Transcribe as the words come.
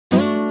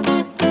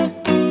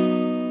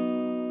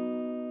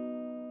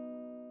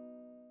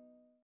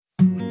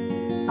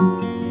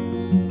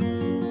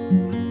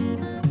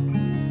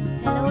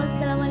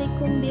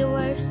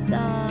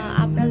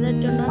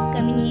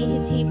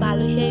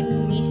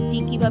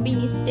একদম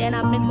ইনস্ট্যান্ট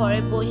আপনি ঘরে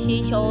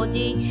বসেই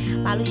সহজেই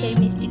বালুশাহী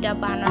মিষ্টিটা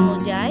বানানো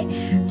যায়।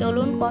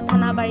 চলুন কথা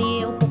না বাড়িয়ে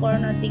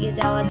উপকরণের দিকে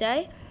যাওয়া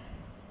যায়।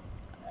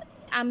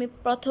 আমি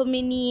প্রথমে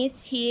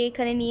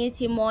এখানে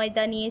নিয়েছি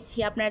ময়দা নিয়েছি,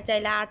 আপনারা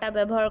চাইলে আটা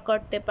ব্যবহার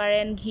করতে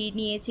পারেন। ঘি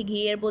নিয়েছি,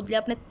 ঘিয়ের বদলে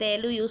আপনি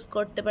তেলও ইউজ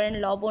করতে পারেন।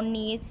 লবণ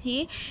নিয়েছি,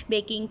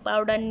 বেকিং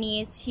পাউডার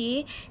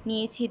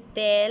নিয়েছি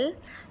তেল,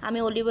 আমি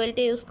অলিভ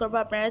অয়েলটা ইউজ করবো,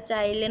 আপনারা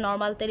চাইলে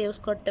নর্মাল তেল ইউজ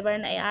করতে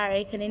পারেন। আর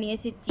এখানে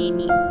নিয়েছি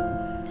চিনি।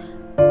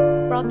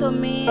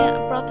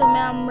 প্রথমে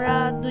আমরা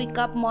 2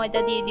 কাপ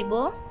ময়দা দিয়ে দিব।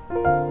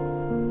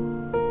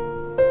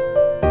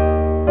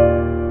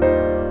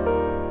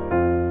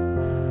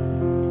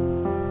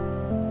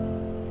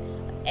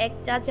 1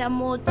 চা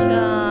চামচ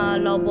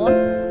লবণ,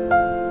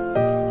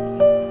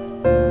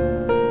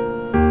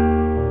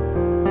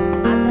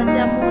 1/2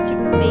 চামচ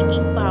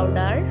বেকিং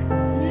পাউডার,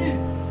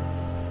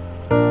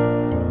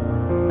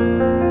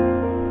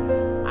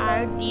 আর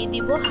দিয়ে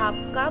দিব 1/2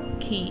 কাপ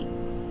ঘি।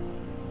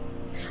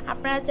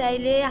 আপনারা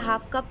চাইলে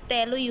 1/2 কাপ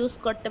তেলও ইউজ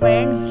করতে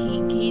পারেন।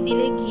 ঘি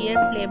দিলে ঘিয়ের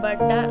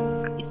ফ্লেভারটা,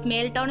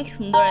 স্মেলটা অনেক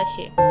সুন্দর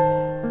আসে।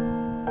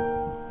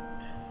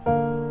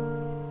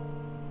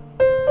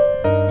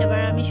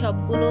 এবার আমি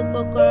সবগুলো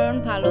উপকরণ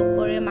ভালো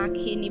করে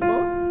মাখিয়ে নিব।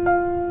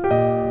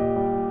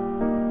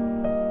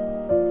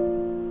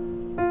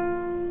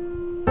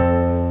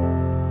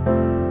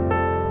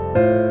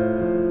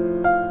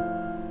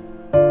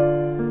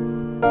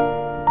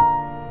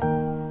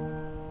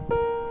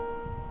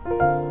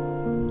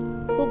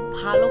 খুব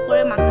ভালো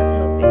করে মাখাতে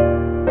হবে।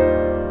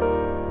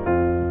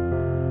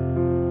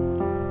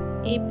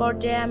 এই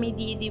পর্যায়ে আমি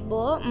দিয়ে দিব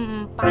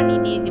পানি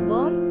দিয়ে দিব।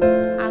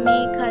 আমি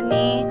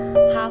এখানে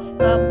 1/2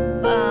 কাপ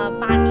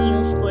পানি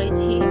ইউজ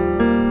করেছি।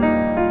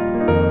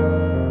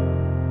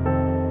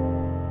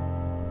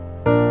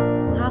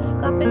 1/2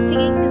 কাপের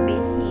থেকে একটু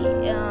বেশি,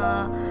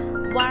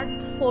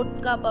 1/4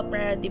 কাপ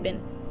আপনারা দিবেন।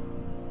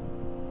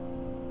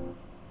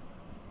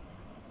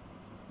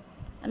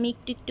 আমি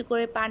একটু একটু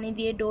করে পানি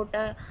দিয়ে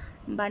ডোটা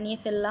বানিয়ে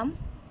ফেললাম।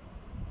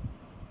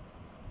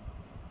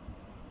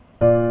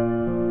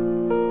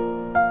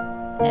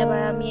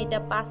 এবার আমি এটা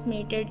 5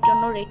 মিনিটের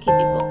জন্য রেখে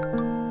দিব।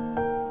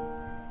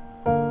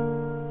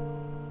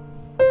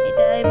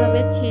 এটা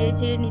এভাবে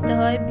ছিঁড়ে নিতে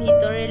হয়,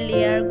 ভিতরের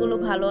লেয়ারগুলো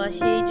ভালো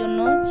আসে, এই জন্য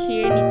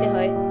ছিঁড়ে নিতে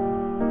হয়।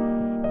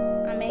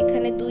 আমি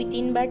এখানে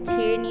 2-3 বার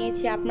ছিঁড়ে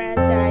নিয়েছি, আপনারা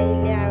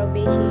চাইলে আরো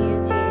বেশি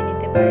ছিঁড়ে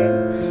নিতে পারেন,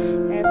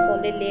 এর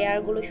ফলে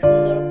লেয়ারগুলো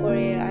সুন্দর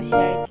করে আসে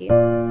আর কি।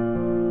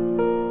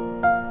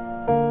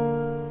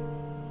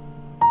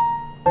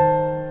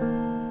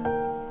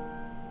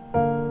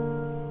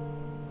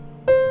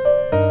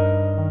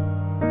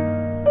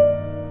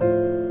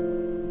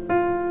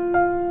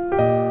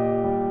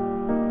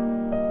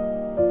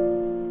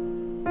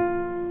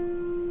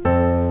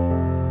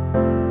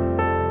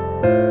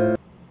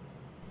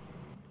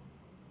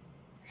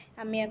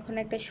 আমি এখন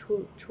একটা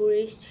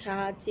ছুরির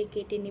সাহায্যে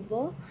কেটে নিব,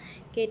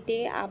 কেটে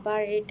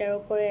আবার এটার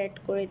উপরে অ্যাড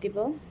করে দিব।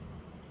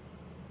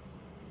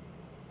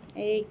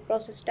 এই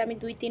প্রসেসটা আমি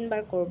 2-3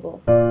 বার করব।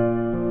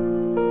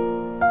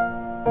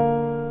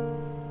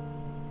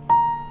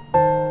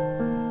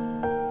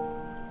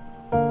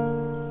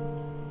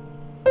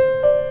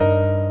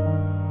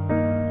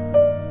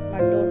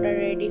 আমার ডোটা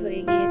রেডি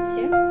হয়ে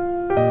গিয়েছে।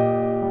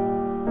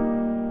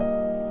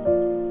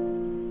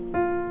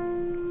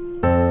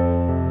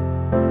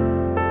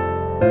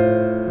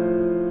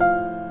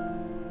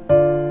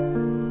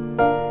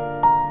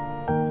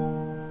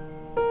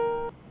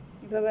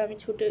 আমি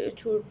ছোট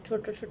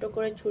ছোট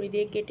করে ছুরি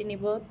দিয়ে কেটে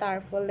নিব, তার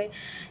ফলে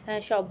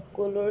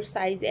সবগুলোর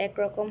সাইজ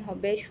একরকম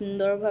হবে,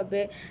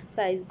 সুন্দরভাবে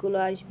সাইজগুলো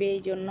আসবে।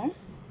 এই জন্য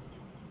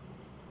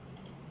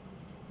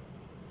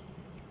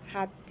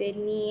হাতে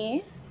নিয়ে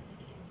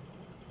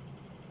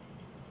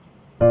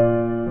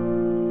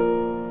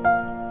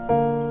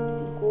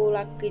গোল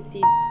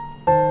আকৃতি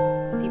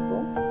দিব।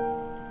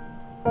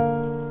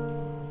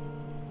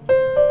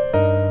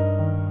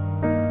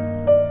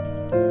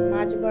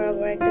 মাঝ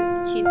বরাবর একটা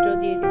ছিদ্র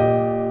দিয়ে দিব।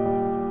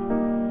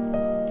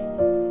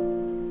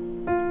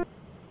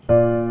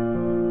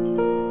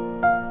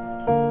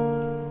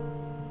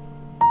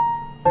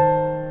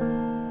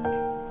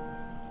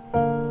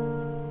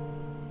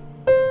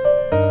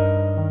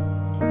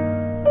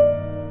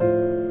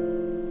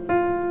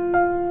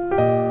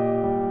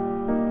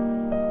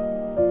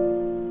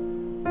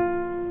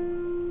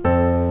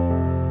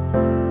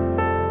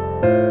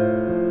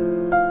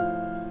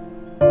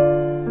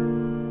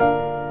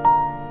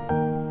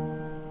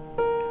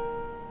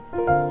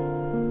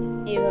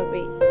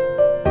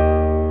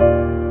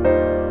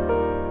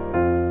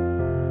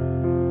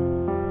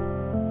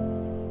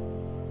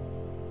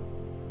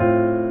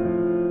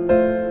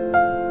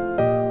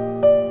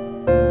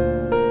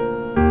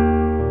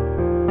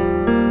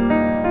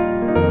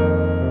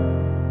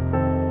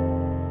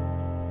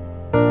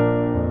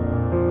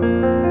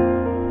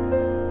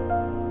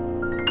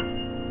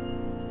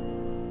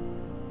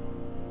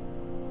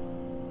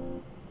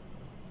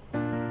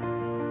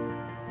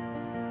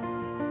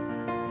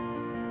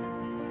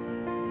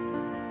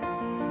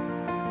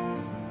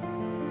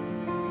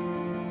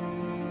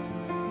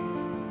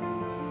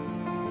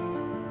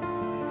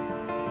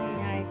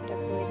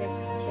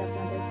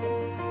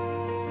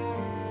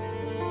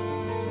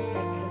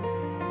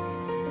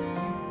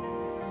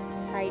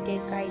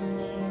 ব্রেডের কাই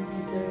নিয়ে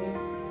ভিতরে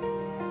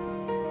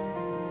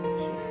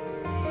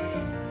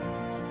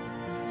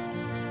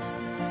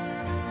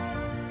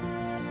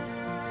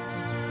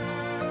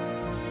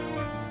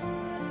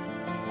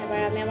এবার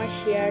আমি আমার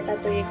শিরাটা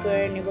তৈরি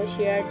করে নেব।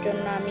 শিরার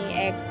জন্য আমি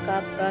 1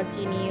 কাপ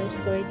চিনি ইউজ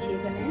করেছি।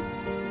 এখানে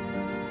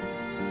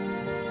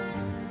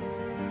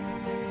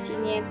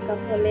চিনি 1 কাপ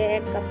হলে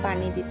 1 কাপ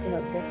পানি দিতে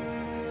হবে।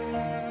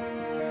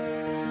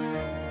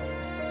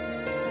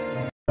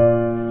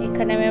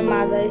 এখানে আমি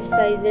মাঝারি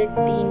সাইজের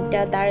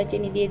 3টা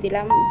দারচিনি দিয়ে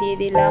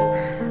দিলাম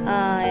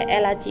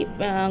এলাচি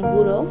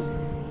গুঁড়ো।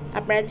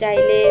 আপনারা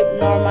চাইলে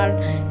নর্মাল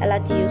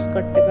এলাচি ইউজ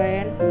করতে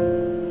পারেন।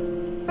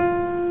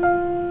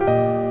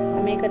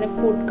 আমি এখানে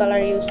ফুড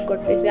কালার ইউজ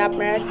করতেছি,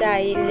 আপনারা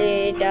চাইলে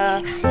এটা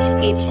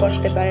স্কিপ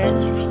করতে পারেন।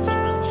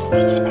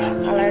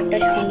 কালারটা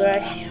সুন্দর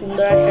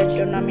আসার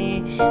জন্য আমি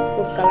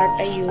ফুড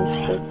কালারটা ইউজ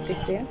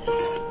করতেছি।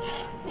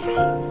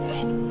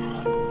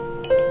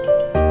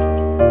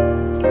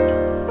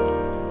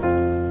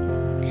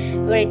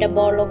 এবার এটা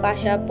বলক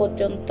আসা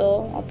পর্যন্ত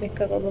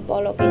অপেক্ষা করব।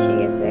 বলক এসে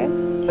গেছে,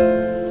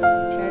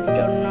 তার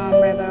জন্য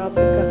আমরা এবার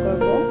অপেক্ষা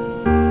করব।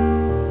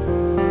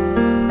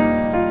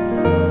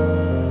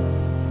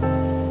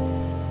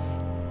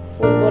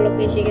 ফুল বলক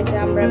এসে গেছে,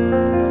 আমরা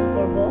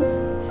করব।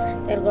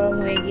 তেল গরম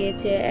হয়ে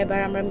গিয়েছে, এবার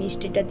আমরা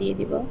মিষ্টিটা দিয়ে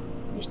দিব।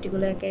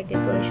 মিষ্টিগুলো একে একে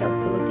করে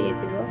সবগুলো দিয়ে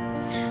দিব।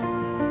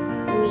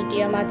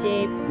 মিডিয়াম আঁচে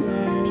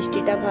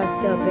মিষ্টিটা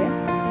ভাজতে হবে।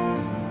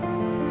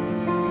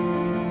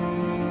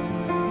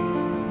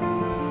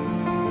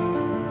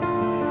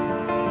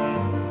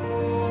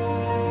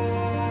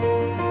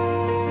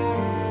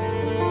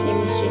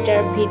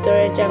 মিষ্টিটার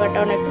ভিতরের জায়গাটা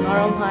অনেক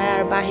নরম হয়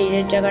আর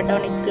বাহিরের জায়গাটা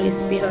অনেক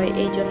ক্রিস্পি হয়,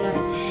 এই জন্য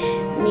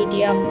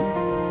মিডিয়াম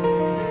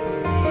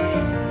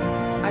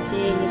আঁচে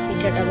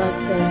পিঠাটা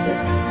ভাজতে হবে।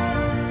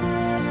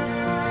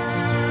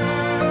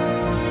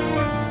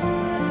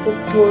 খুব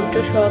ধৈর্য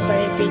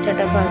সহকারে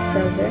পিঠাটা ভাজতে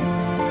হবে।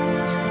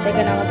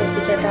 দেখেন আমাদের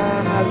পিঠাটা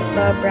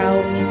হালকা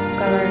ব্রাউনিশ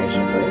কালার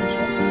এসে পড়েছে।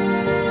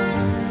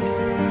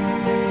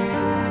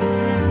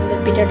 আমাদের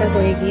পিঠাটা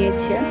হয়ে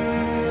গিয়েছে,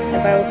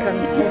 এবার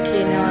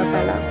উঠিয়ে নেওয়ার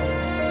পালা।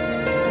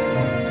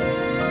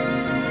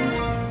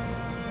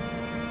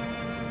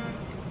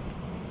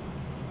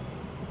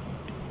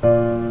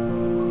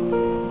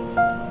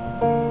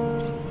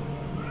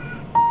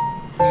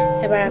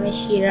 এবার আমি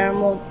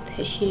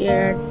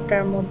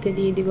শিরাটার মধ্যে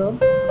দিয়ে দিব,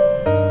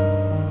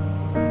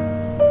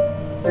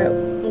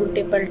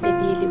 উল্টে পাল্টে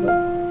দিয়ে দিব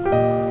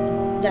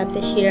যাতে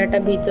শিরাটা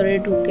ভিতরে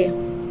ঢুকে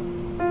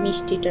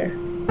মিষ্টিটার।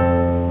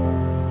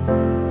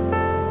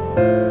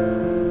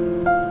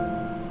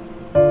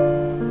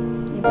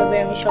 এভাবে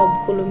আমি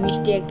সবগুলো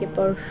মিষ্টি একে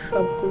পর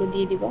সবগুলো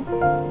দিয়ে দিব।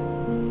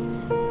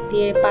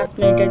 দিয়ে 5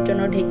 মিনিটের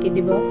জন্য ঢেকে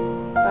দিব।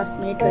 5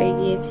 মিনিট হয়ে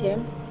গিয়েছে।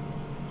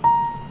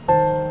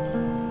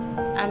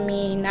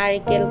 আমি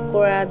নারকেল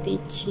কোড়া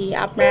দিচ্ছি,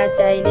 আপনারা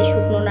চাইলে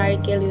শুকনো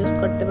নারকেল ইউজ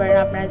করতে পারেন,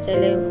 আপনারা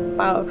চাইলে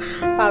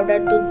পাউডার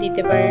দুধ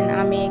দিতে পারেন।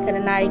 আমি এখানে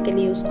নারকেল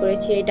ইউজ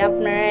করেছি। এটা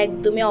আপনারা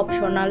একদমই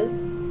অপশনাল,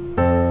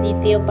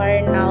 দিতেও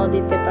পারেন নাও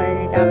দিতে পারেন,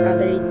 এটা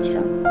আপনাদের ইচ্ছা।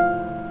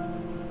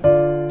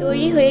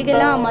 তৈরি হয়ে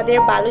গেল আমাদের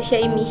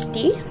বালুশাহী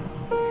মিষ্টি।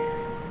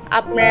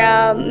 আপনারা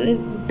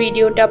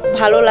ভিডিওটা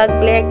ভালো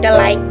লাগলে একটা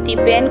লাইক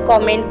দিবেন,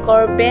 কমেন্ট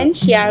করবেন,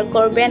 শেয়ার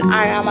করবেন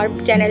আর আমার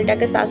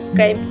চ্যানেলটাকে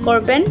সাবস্ক্রাইব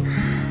করবেন।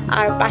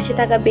 আর পাশে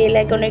থাকা বেল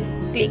আইকনে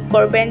ক্লিক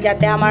করবেন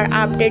যাতে আমার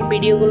আপডেট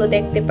ভিডিওগুলো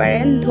দেখতে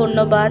পারেন।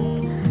 ধন্যবাদ।